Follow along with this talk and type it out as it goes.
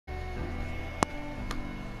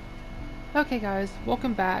Okay guys,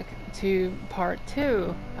 welcome back to part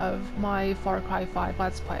 2 of my Far Cry 5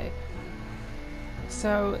 Let's Play.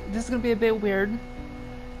 So, this is going to be a bit weird.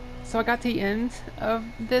 So I got to the end of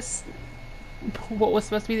this, what was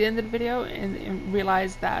supposed to be the end of the video, and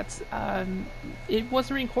realized that it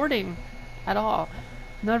wasn't recording at all.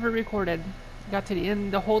 None of it recorded. Got to the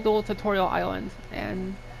end, the whole little tutorial island,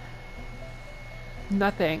 and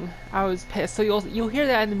nothing. I was pissed. So you'll hear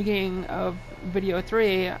that in the beginning of video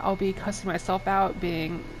 3. I'll be cussing myself out,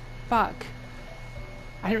 being, fuck,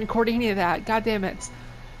 I didn't record any of that. God damn it.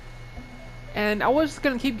 And I was just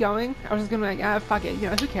gonna keep going. I was just gonna be like, fuck it.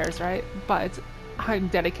 You know, who cares, right? But I'm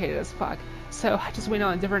dedicated as fuck. So I just went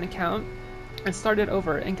on a different account and started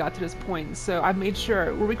over and got to this point. So I made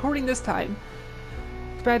sure we're recording this time.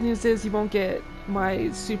 The bad news is you won't get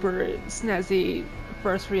my super snazzy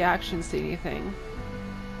first reactions to anything.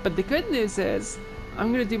 But the good news is,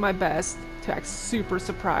 I'm gonna do my best to act super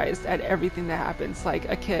surprised at everything that happens, like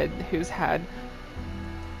a kid who's had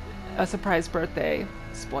a surprise birthday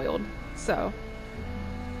spoiled. So,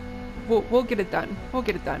 we'll get it done. We'll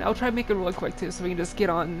get it done. I'll try to make it really quick too, so we can just get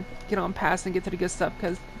on past and get to the good stuff,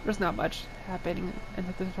 because there's not much happening in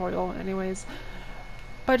the tutorial anyways.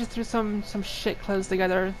 But I just threw some shit clothes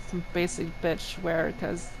together, some basic bitch wear,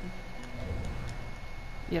 because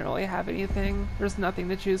you don't really have anything. There's nothing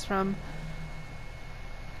to choose from.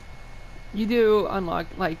 You do unlock,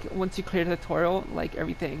 like, once you clear the tutorial, like,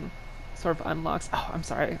 everything sort of unlocks. Oh, I'm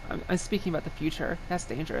sorry. I'm speaking about the future. That's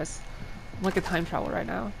dangerous. I'm like a time traveler right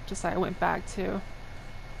now. Just like I went back to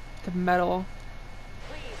meddle,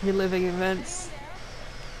 reliving events,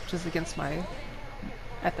 which is against my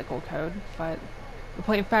ethical code. But we're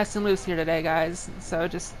playing fast and loose here today, guys. So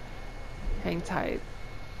just hang tight.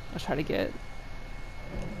 I'll try to get...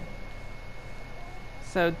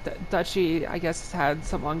 So Dutchy, I guess, had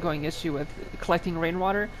some ongoing issue with collecting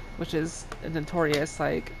rainwater, which is a notorious,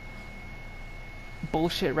 like,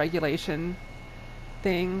 bullshit regulation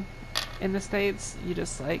thing in the States. You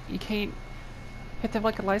just, like, you can't, you have to have,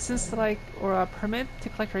 like, a license to, like, or a permit to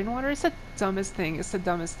collect rainwater. It's the dumbest thing. It's the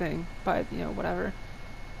dumbest thing. But, you know, whatever.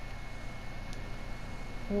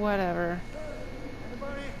 Whatever.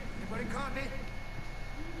 Anybody copy?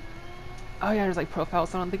 Oh yeah, there's, like,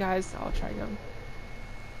 profiles on the guys. I'll try them.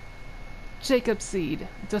 Jacob Seed,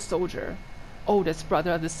 the soldier, oldest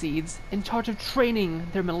brother of the Seeds, in charge of training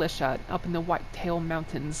their militia up in the Whitetail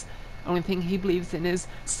Mountains. Only thing he believes in is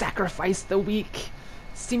sacrifice the weak.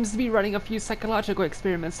 Seems to be running a few psychological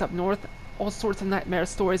experiments up north. All sorts of nightmare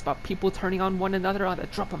stories about people turning on one another on a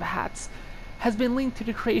drop of a hat. Has been linked to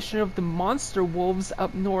the creation of the monster wolves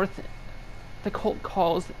up north the cult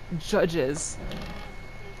calls judges.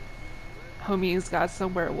 Homie's got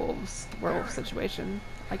some werewolf situation,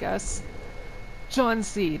 I guess. John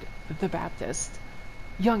Seed, the Baptist,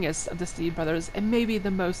 youngest of the Seed brothers and maybe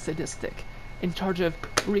the most sadistic, in charge of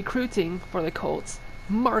recruiting for the cults,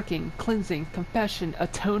 marking, cleansing, confession,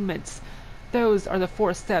 atonement. Those are the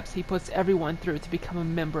 4 steps he puts everyone through to become a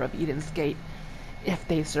member of Eden's Gate, if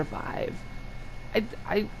they survive.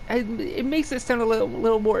 It makes it sound a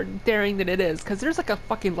little more daring than it is, because there's like a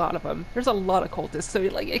fucking lot of them. There's a lot of cultists, so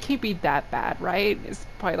like it can't be that bad, right? It's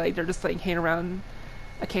probably like they're just like hanging around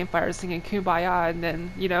a campfire singing Kumbaya, and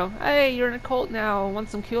then, you know, hey, you're in a cult now, want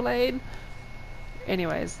some Kool-Aid?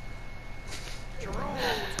 Anyways. Jerome,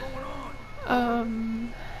 what's going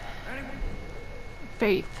on?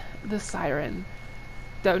 Faith, the siren.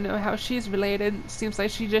 Don't know how she's related. Seems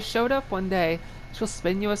like she just showed up one day. She'll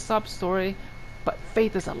spin you a sob story, but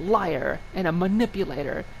Faith is a liar and a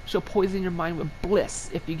manipulator. She'll poison your mind with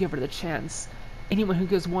bliss if you give her the chance. Anyone who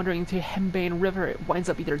goes wandering to Hembane River winds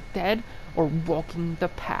up either dead or walking the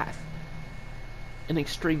path. In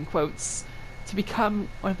extreme quotes. To become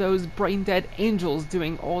one of those brain-dead angels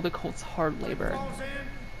doing all the cult's hard labor.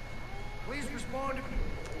 Please respond.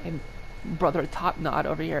 And brother Top Knot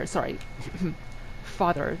over here. Sorry.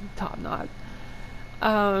 Father Top Knot.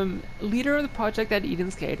 Leader of the project at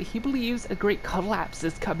Eden's Gate, he believes a great collapse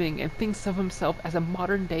is coming and thinks of himself as a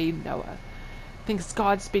modern-day Noah. Thinks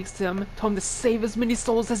God speaks to him, told him to save as many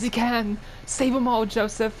souls as he can. Save them all,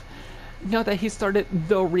 Joseph. Now that he started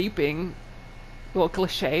the reaping, well,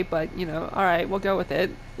 cliche, but, you know, alright, we'll go with it.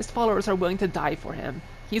 His followers are willing to die for him.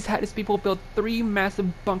 He's had his people build 3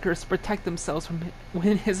 massive bunkers to protect themselves from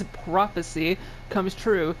when his prophecy comes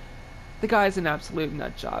true. The guy's an absolute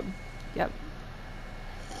nut job. Yep.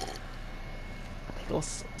 I'll take a little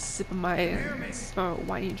sip of my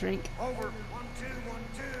whiny drink. Over. 1, 2, 1,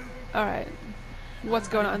 2. Alright. What's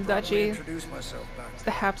going on, Dutchy? Introduce myself back. It's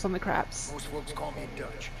the haps on the craps. Most folks call me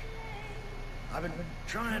Dutch. I've been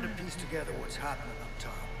trying to piece together what's happening up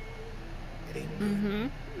top. It ain't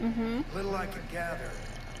good. Little I can gather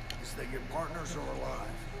is that your partners are alive.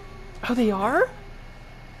 Oh, they are?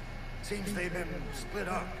 Seems they've been split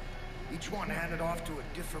up. Each one handed off to a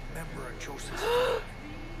different member of Joseph's family.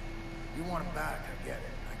 You want them back, I get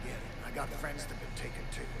it, I get it. I got friends that have been taken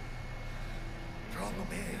too. Problem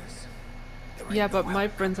is, there ain't Yeah, no but my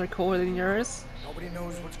help. friends are cooler than yours. Nobody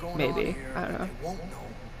knows what's going on Maybe. here, I don't but know. they won't know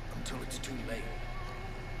until it's too late.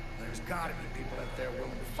 There's gotta be people out there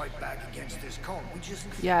willing to fight back against this cult. We just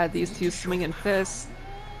Yeah, these need two to show swinging them. fists.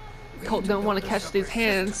 We Cult need don't want to build catch this these up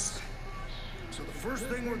hands. resistance. So the first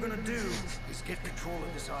thing we're gonna do is get control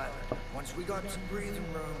of this island. Once we got some breathing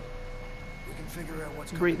room, we can figure out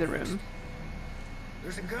what's coming Breathe the next. room.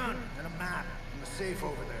 There's a gun and a map in the safe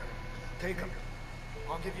over there. Take them.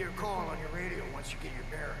 I'll give you a call on your radio once you get your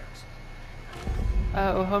bearings.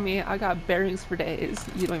 Oh, homie, I got bearings for days.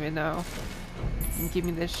 You don't even know. Give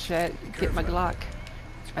me this shit. Get my Glock.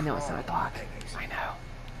 I know it's not a Glock. I know.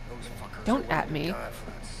 Those fuckers Don't are at willing to me. die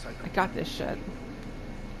for that psycho. I got this shit.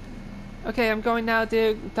 Okay, I'm going now,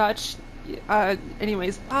 dude. Dutch.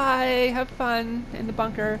 Anyways, bye. Have fun in the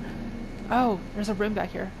bunker. Oh, there's a room back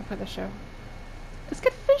here. Look at the show. It's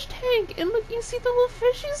got a fish tank, and look, you see the little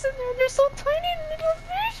fishes in there. They're so tiny, little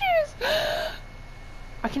fishes.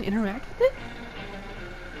 I can interact with it.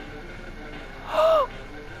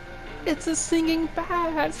 It's a singing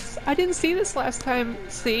bass. I didn't see this last time.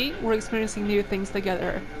 See, we're experiencing new things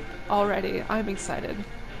together already. I'm excited.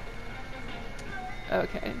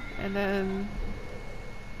 Okay, and then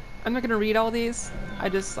I'm not gonna read all these. I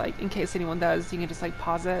just like, in case anyone does, you can just like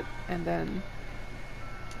pause it and then,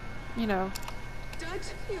 you know,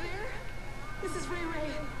 Dutch, you there? This is Ray Ray.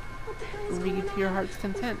 What the hell is read going to your on? heart's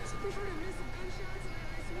content. We've heard a miss of gunshots, and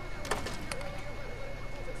I swear that was on the radio, but it went a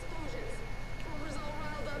couple of explosions. Rumors all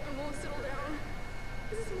riled up and won't settle down.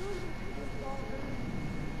 Is this one?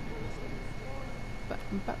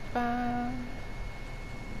 Ba-ba-ba.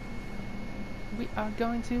 We are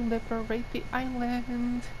going to liberate the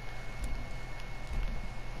island.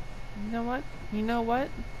 You know what? You know what?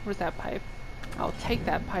 Where's that pipe? I'll take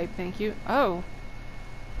that pipe, thank you. Oh!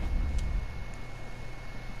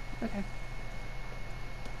 Okay.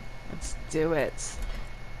 Let's do it.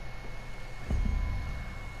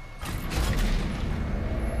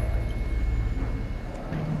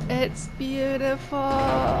 It's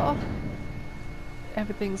beautiful!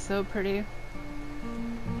 Everything's so pretty. I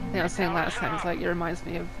think I was saying last time, it's like, it reminds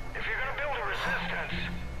me of... If you're gonna build a resistance,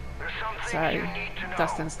 there's something Sorry, you need to know.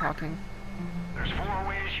 Dustin's talking. There's 4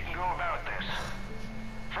 ways you can go about this.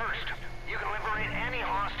 First, you can liberate any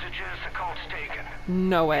hostages the cult's taken.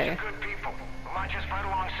 No way. They're good people who might just fight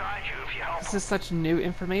alongside you if you help This them. is such new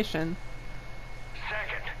information.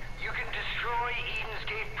 Second, you can destroy Eden's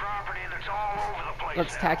Gate property that's all over the place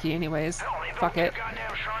Looks now. tacky anyways. Hell, they Fuck built it. 2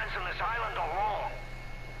 goddamn shrines on this island alone.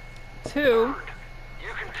 2. Third, you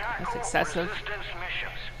can tackle That's excessive. resistance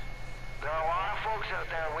missions. There are a lot of folks out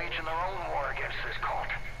there waging their own war against this cult,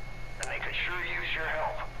 and they could sure use your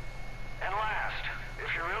help. And last, if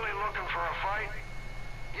you're really looking for a fight,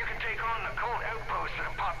 you can take on the cult outposts that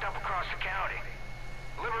have popped up across the county.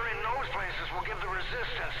 Liberating those places will give the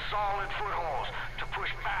resistance solid footholds to push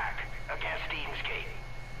back against Eden's Gate.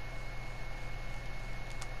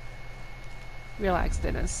 Relax,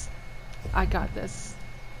 Dennis. I got this.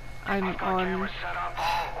 I'm I've got on... cameras set up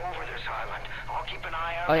all over this island. I'll keep an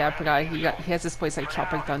eye out. Oh yeah, I for forgot. enemies. He has this place like For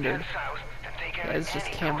Tropic now, Thunder. head south and take out There's just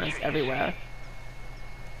any cameras culture you everywhere.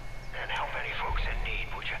 see. And help any folks in need,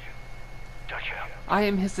 would you? Dutch out. I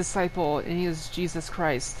am his disciple, and he is Jesus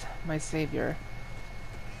Christ, my savior.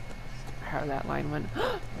 How that line went.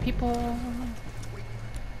 People.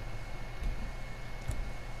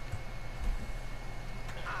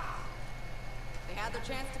 They had their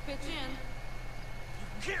chance to pitch in.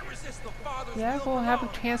 Can't resist the Father's Yeah, will we'll have a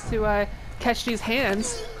below. chance to catch these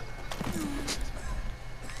hands.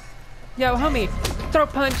 Yo, homie,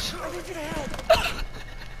 throat punch. I need you to help.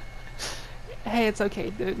 Hey, it's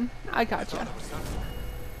okay, dude. I gotcha.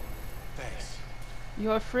 Thanks.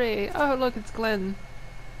 You're free. Oh, look, it's Glenn.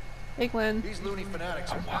 Hey, Glenn. These loony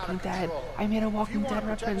fanatics are out Walking of Dead. control. I made a If Walking you want Dead to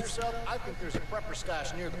protect reference. yourself, I think there's a prepper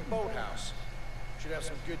stash near the boathouse. Should have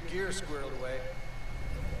some good gear squirreled away.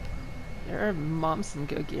 Your mom's some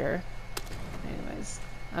good gear. Anyways,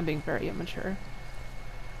 I'm being very immature.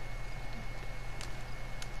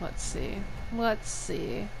 Let's see. Let's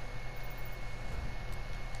see.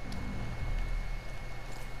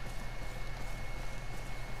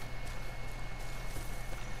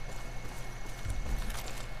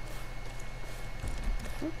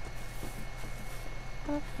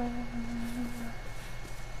 Ba-ba.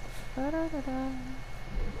 Ba-da-da-da.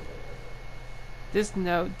 This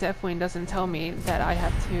note definitely doesn't tell me that I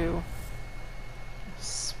have to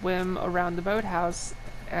swim around the boathouse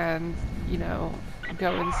and, you know,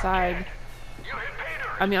 go inside. You hit pay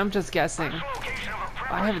dirt. I mean, I'm just guessing. That's the location of a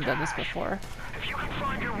prepper I haven't done this stash. before. If you can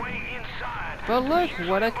find your way inside, But look, there's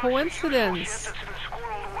what a usually a bunch of useful shit coincidence! that's been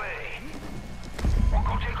squirreled away. We'll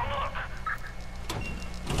go take a look.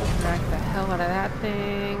 Crack the hell out of that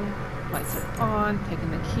thing. Lights are on,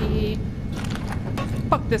 taking the key.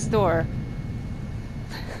 Fuck this door.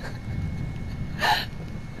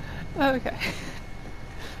 Okay.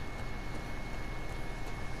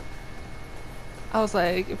 I was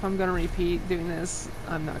like, if I'm gonna repeat doing this,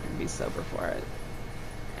 I'm not gonna be sober for it.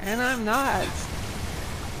 And I'm not.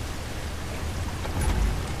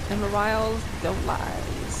 Emma Riles don't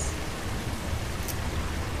lies.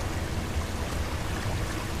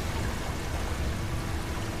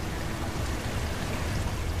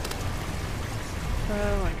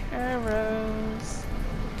 Throwing arrows.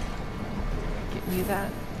 Get me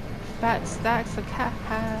that fat stacks of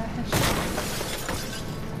cash.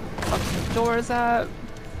 Fuck the doors up.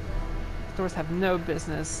 Doors have no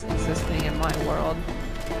business existing in my world.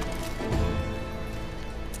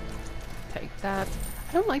 Take that.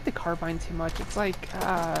 I don't like the carbine too much. It's like,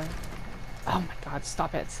 oh my god,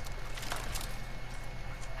 stop it.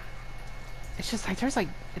 It's just like, there's like,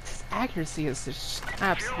 its accuracy is just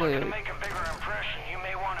absolute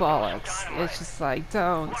bollocks. It's just like,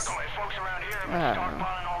 don't. Luckily, folks around here I have don't been know.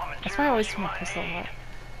 stockpiling all the That's why I always materials feel my you pistol a might lot. need.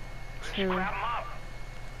 Too. Grab 'em up.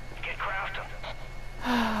 Get crafting.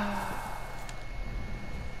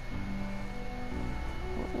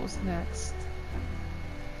 What was next?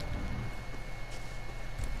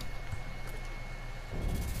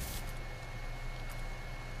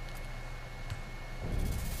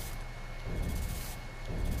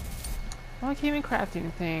 Well, I can't even craft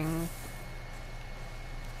anything.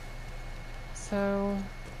 So,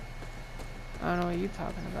 I don't know what you're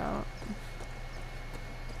talking about.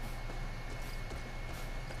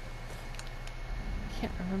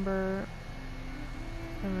 Can't remember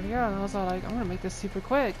where to go. And I was all like, I'm gonna make this super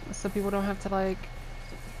quick so people don't have to like,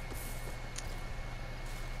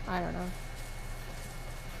 I don't know.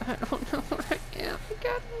 I don't know where I am. I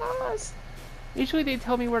got lost. Usually they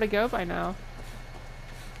tell me where to go by now.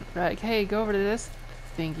 Like, hey, go over to this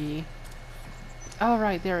thingy. Oh,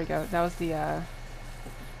 right, there we go. That was the,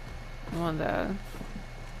 one of the...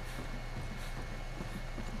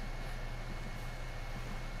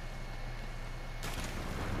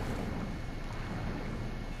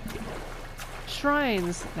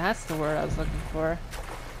 Shrines! That's the word I was looking for.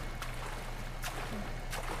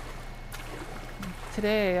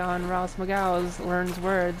 Today on Ross McGow's Learns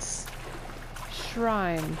Words.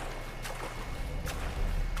 Shrine.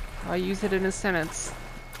 I'll use it in a sentence.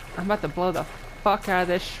 I'm about to blow the fuck out of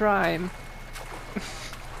this shrine.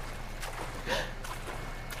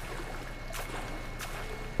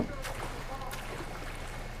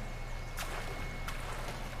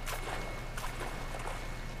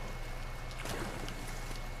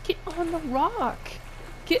 Get on the rock!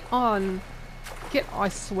 Get on! Get, I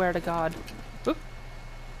swear to God. Oop.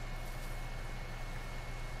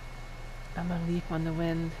 I'm a leaf on the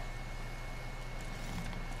wind.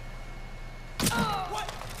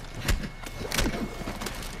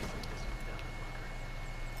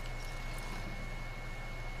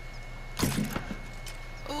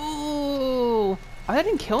 Ooh! Oh, that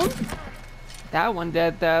didn't kill him? That one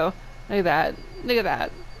did, though. Look at that. Look at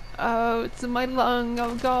that. Oh, it's in my lung.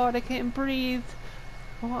 Oh god, I can't breathe.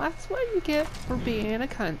 Well, that's what you get for being a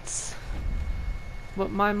cunt.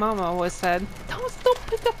 What my mama always said. Don't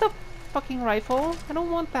pick up the fucking rifle. I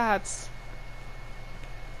don't want that.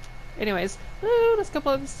 Anyways, ooh, let's go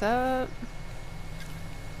blow this up.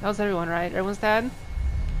 That was everyone, right? Everyone's dead?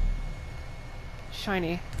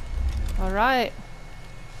 Shiny. Alright.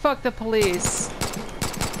 Fuck the police.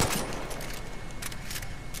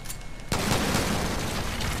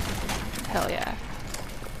 Hell yeah.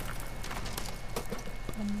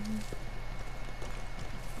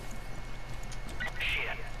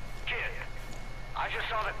 Shit. Kid. I just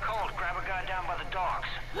saw the cult grab a guy down by the docks.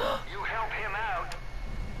 You help him out.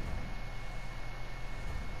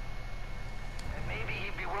 And maybe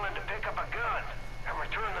he'd be willing to pick up a gun and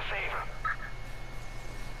return the favor.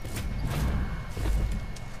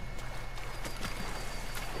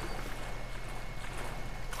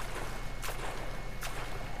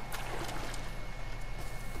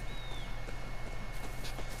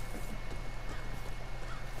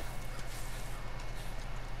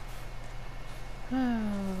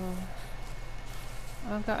 Oh,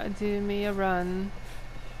 I've got to do me a run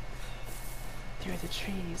through the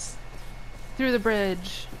trees, through the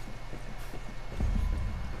bridge.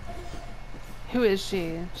 Who is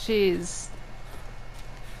she? She's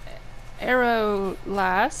Arrow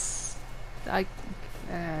Lass.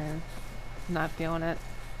 Not feeling it.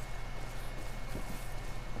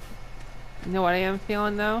 You know what I am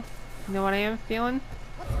feeling though? You know what I am feeling?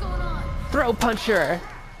 What's going on? Throw puncher!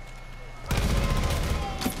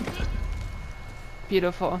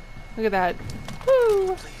 Beautiful. Look at that.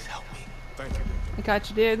 Woo! Please help me. Thank you. I got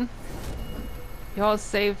you, dude. You're all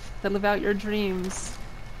safe to live out your dreams.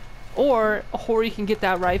 Or you can get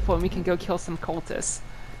that rifle and we can go kill some cultists.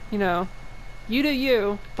 You know, you do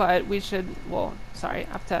you, but we should, well, sorry,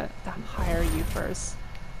 I have to hire you first.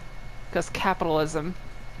 Because capitalism.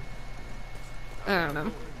 I don't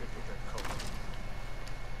know.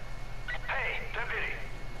 Hey, deputy.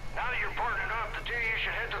 Now that you're partnered up, the two of you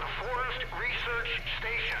should head to the Forest Research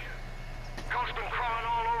Station. Coke's been crawling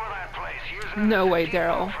all over that place, using No it as a way, depot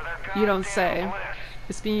Daryl. for their You don't goddamn say. bliss.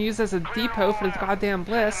 It's being used as a Clear depot them for all the out. goddamn Send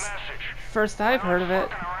a bliss. message. First I've heard of it.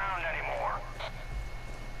 Fucking around anymore.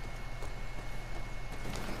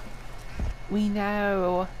 We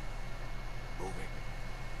know. Moving.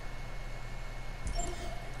 They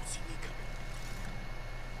don't see me coming.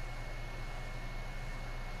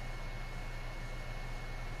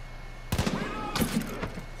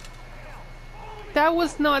 That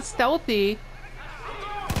was not stealthy.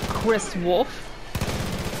 Chris Wolf.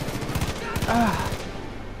 Ugh.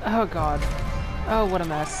 Oh god. Oh, what a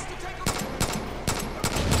mess.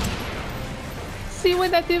 See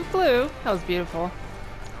when that dude flew? That was beautiful.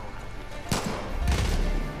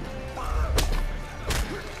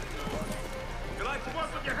 You like to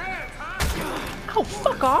work with your hands, huh? Oh,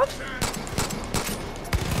 fuck off!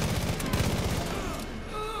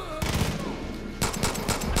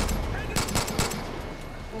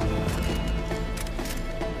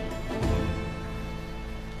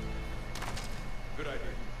 Good idea.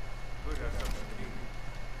 Could have something to eat.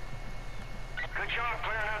 Good job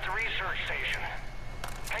clearing out the research station.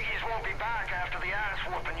 Peggy's won't be back after the ass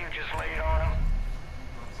whooping you just laid on him.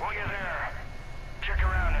 While you're there, check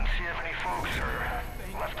around and see if any folks are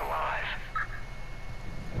left alive.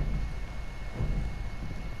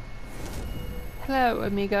 Hello,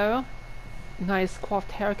 amigo. Nice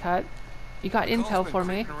coiffed haircut. You got intel for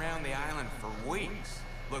me. Been around the island for weeks.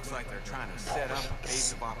 Looks like they're trying to set up a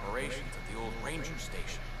base of operations at the old ranger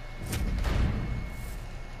station.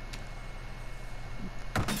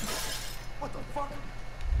 What the fuck?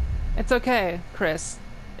 It's okay, Chris.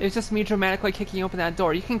 It was just me dramatically kicking open that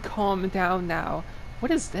door. You can calm down now.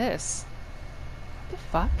 What is this? What the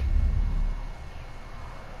fuck?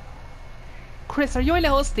 Chris, are you on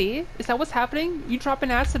LSD? Is that what's happening? You dropping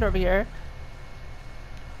acid over here.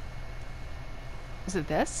 Is it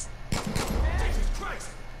this? Jesus Christ!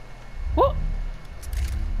 Whoa!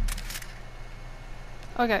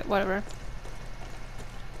 Okay, whatever.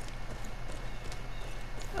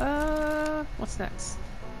 What's next?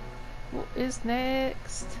 What is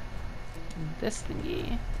next? This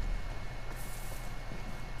thingy.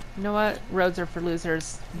 You know what? Roads are for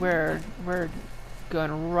losers. We're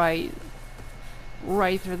going right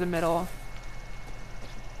through the middle.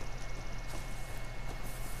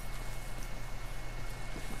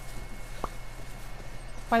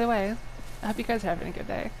 By the way, I hope you guys are having a good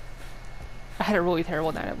day. I had a really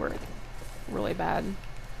terrible night at work. Really bad.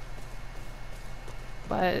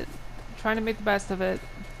 But trying to make the best of it.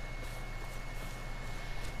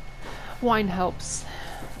 Wine helps.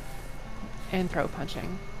 And throw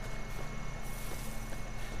punching.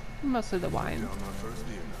 Mostly the wine. Down on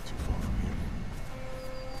Thursday and not too far from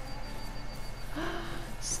here.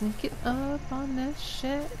 Sneak it up on the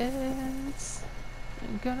shits.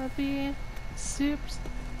 I'm gonna be super.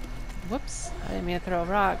 Whoops! I didn't mean to throw a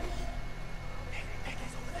rock.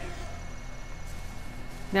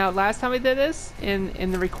 Now, last time I did this,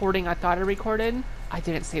 in the recording I thought I recorded, I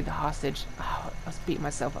didn't save the hostage. Oh, I was beating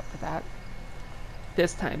myself up for that.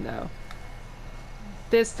 This time, though.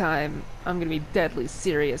 This time, I'm gonna be deadly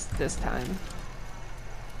serious this time.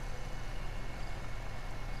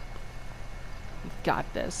 We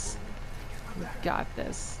got this. We got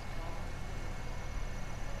this.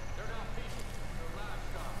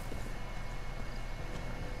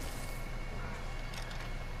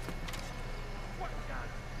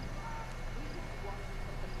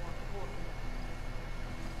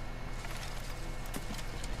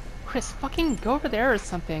 Chris, fucking go over there or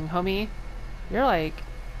something, homie. You're like...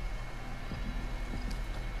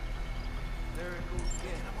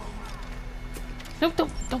 No, don't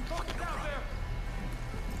fucking...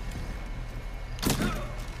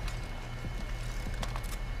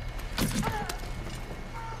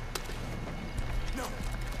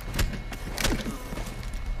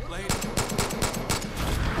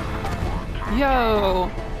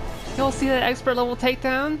 Yo! Y'all see that expert level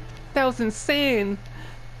takedown? That was insane!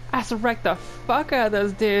 I had to wreck the fuck out of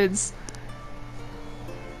those dudes.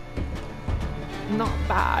 Not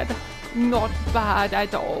bad. Not bad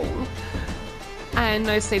at all. And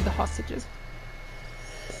I saved the hostages.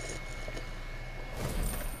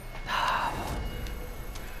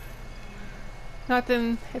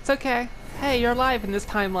 Nothing. It's okay. Hey, you're alive in this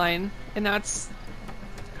timeline. And that's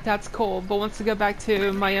cool. But once I go back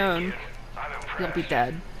to my own, you'll be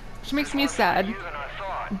dead. Which makes me sad.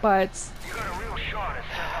 But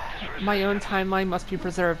my own timeline must be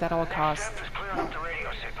preserved at all costs.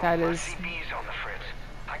 That is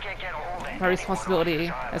my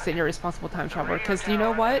responsibility as an irresponsible time traveler. Because you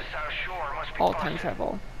know what? All time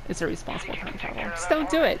travel is irresponsible time travel. Just don't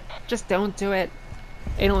do it. Just don't do it.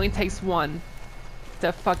 It only takes one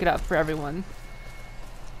to fuck it up for everyone.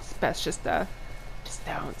 It's best just don't.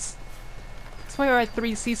 That's why we're at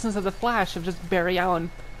 3 seasons of The Flash of just Barry Allen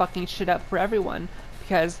fucking shit up for everyone.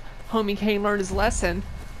 Because homie can't learn his lesson.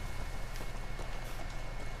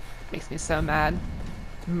 Makes me so mad.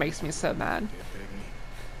 Makes me so mad.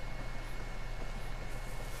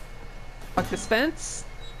 Fuck this fence.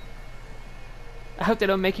 I hope they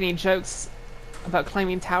don't make any jokes about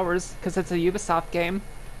climbing towers because it's a Ubisoft game.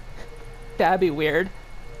 That'd be weird.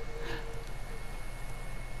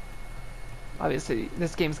 Obviously,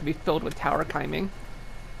 this game's gonna be filled with tower climbing.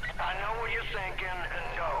 I know what you're thinking,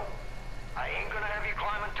 and no. I ain't gonna have you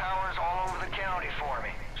climbing towers all over the county for me,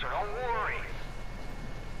 so don't worry.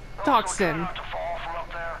 Toxin. Not to fall from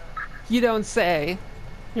up there. You don't say.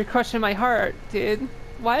 You're crushing my heart, dude.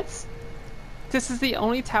 What? This is the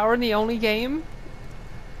only tower in the only game?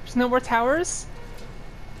 There's no more towers?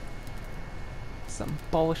 Some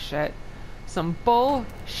bullshit. Some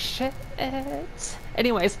bullshit.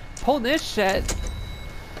 Anyways, pull this shit.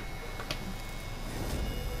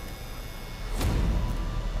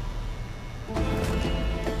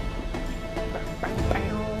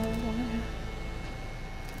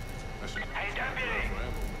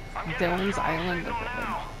 Dylan's Island.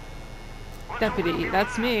 Deputy,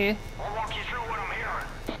 that's me. I'll walk you through what I'm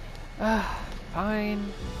hearing.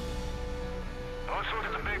 Fine. Let's look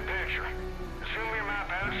at the big picture. Zoom your map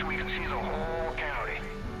out so we can see the whole county.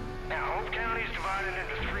 Now, Hope County is divided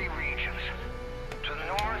into 3 regions. To the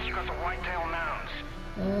north, you got the Whitetail Mountains.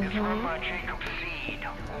 It's run by Jacob Seed,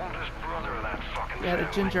 oldest brother of that fucking Yeah, the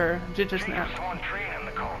family. ginger snap. Jacob's the one training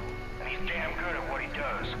the cult, and he's damn good at what he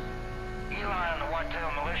does. Eli and the Whitetail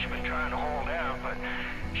Militia been trying to hold out, but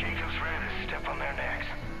Jacob's ready to step on their necks.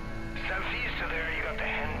 Southeast of there, you got the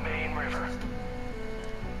Henbane River.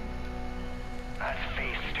 That's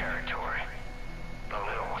Faith's territory. The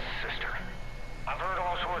little sister. I've heard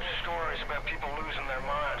all sorts of stories about people losing their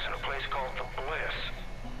minds in a place called the Bliss.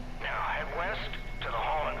 Now head west to the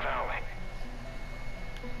Holland Valley.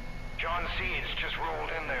 John Seeds just rolled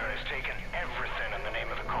in there and has taken everything in the name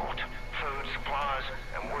of the cult. Food, supplies,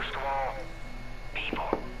 and worst of all, people.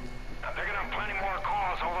 Now they're gonna have plenty more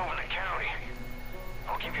calls all over the county.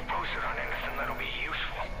 I'll keep you posted on anything that'll be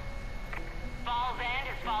useful. Falls End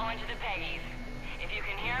has fallen to the Peggies. If you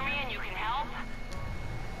can hear me and you can help...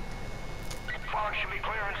 Fog should be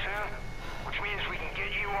clearing soon, which means we can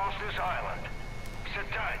get you off this island. Sit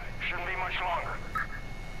tight. Shouldn't be much longer.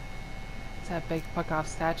 It's that big fuck off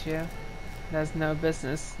statue. That has no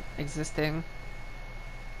business existing.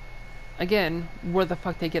 Again, where the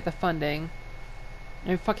fuck they get the funding?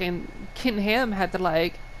 And fucking Ken Ham had to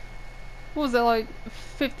like, what was it, like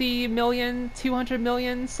 50 million, 200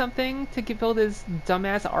 million something to build his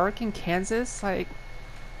dumbass ark in Kansas? Like,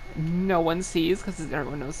 no one sees because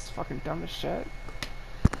everyone knows it's fucking dumb as shit.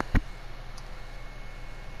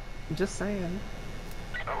 I'm just saying.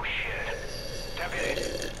 Oh shit.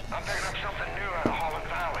 Deputy, I'm picking up something new out of Holland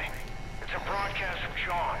Valley. It's a broadcast from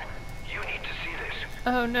John. You need to see this.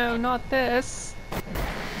 Oh no, not this.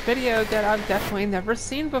 Video that I've definitely never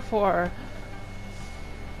seen before.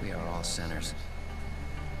 We are all sinners.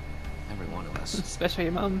 Every one of us. Especially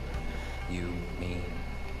your mom. You, me.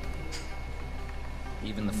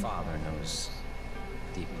 Even the Father knows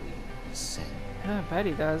deeply his sin. Yeah, I bet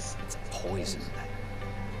he does. It's poison that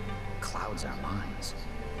clouds our minds.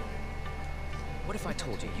 What if I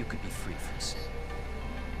told you you could be free from sin?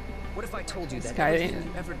 What if I told you This that guy, everything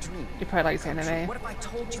you ever dreamed he probably likes would come anime. true? What if I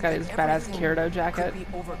told This you guy that is badass everything Kirito jacket. could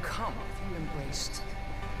be overcome if you embraced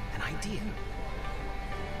an idea?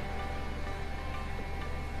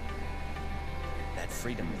 That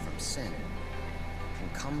freedom from sin can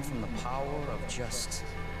come from the power of just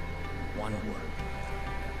one word.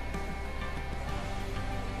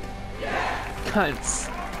 Cunts.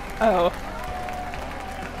 Oh.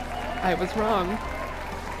 I was wrong.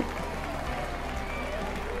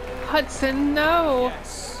 Hudson, no!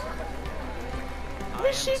 Yes. Why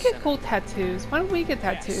does she get cool tattoos? Why don't we get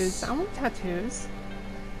tattoos? I want tattoos.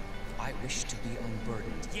 I wish to be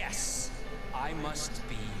unburdened. Yes, I must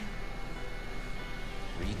be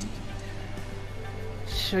redeemed.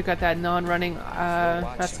 Should've got that non-running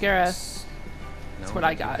mascara. That's what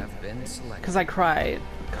I got. Because I cry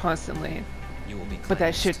constantly. You will be But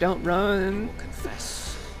that shit don't You run. will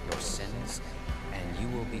confess your sins, and you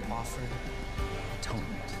will be offered atonement.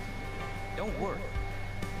 Don't worry.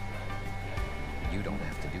 You don't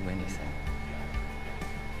have to do anything.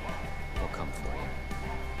 We'll come for you.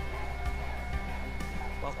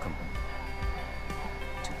 Welcome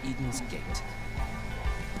to Eden's Gate.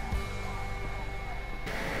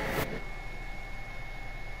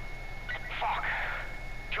 Fuck.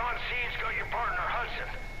 John C's got your partner, Hudson.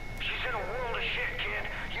 She's in a world of shit, kid.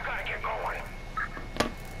 You gotta get going.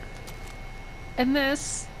 And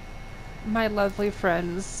this, my lovely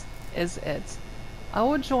friends, is it. I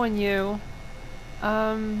will join you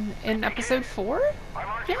in episode 4?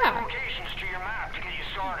 Yeah.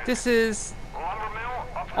 This is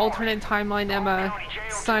alternate timeline Emma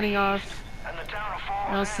signing off,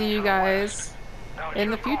 and I'll see you guys in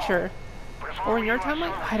the future. Or in your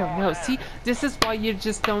timeline? I don't know. See, this is why you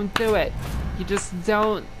just don't do it. You just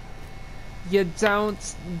don't. You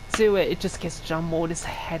don't do it. It just gets jumbled. It's a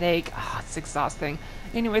headache. Ah, it's exhausting.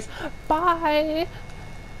 Anyways, bye.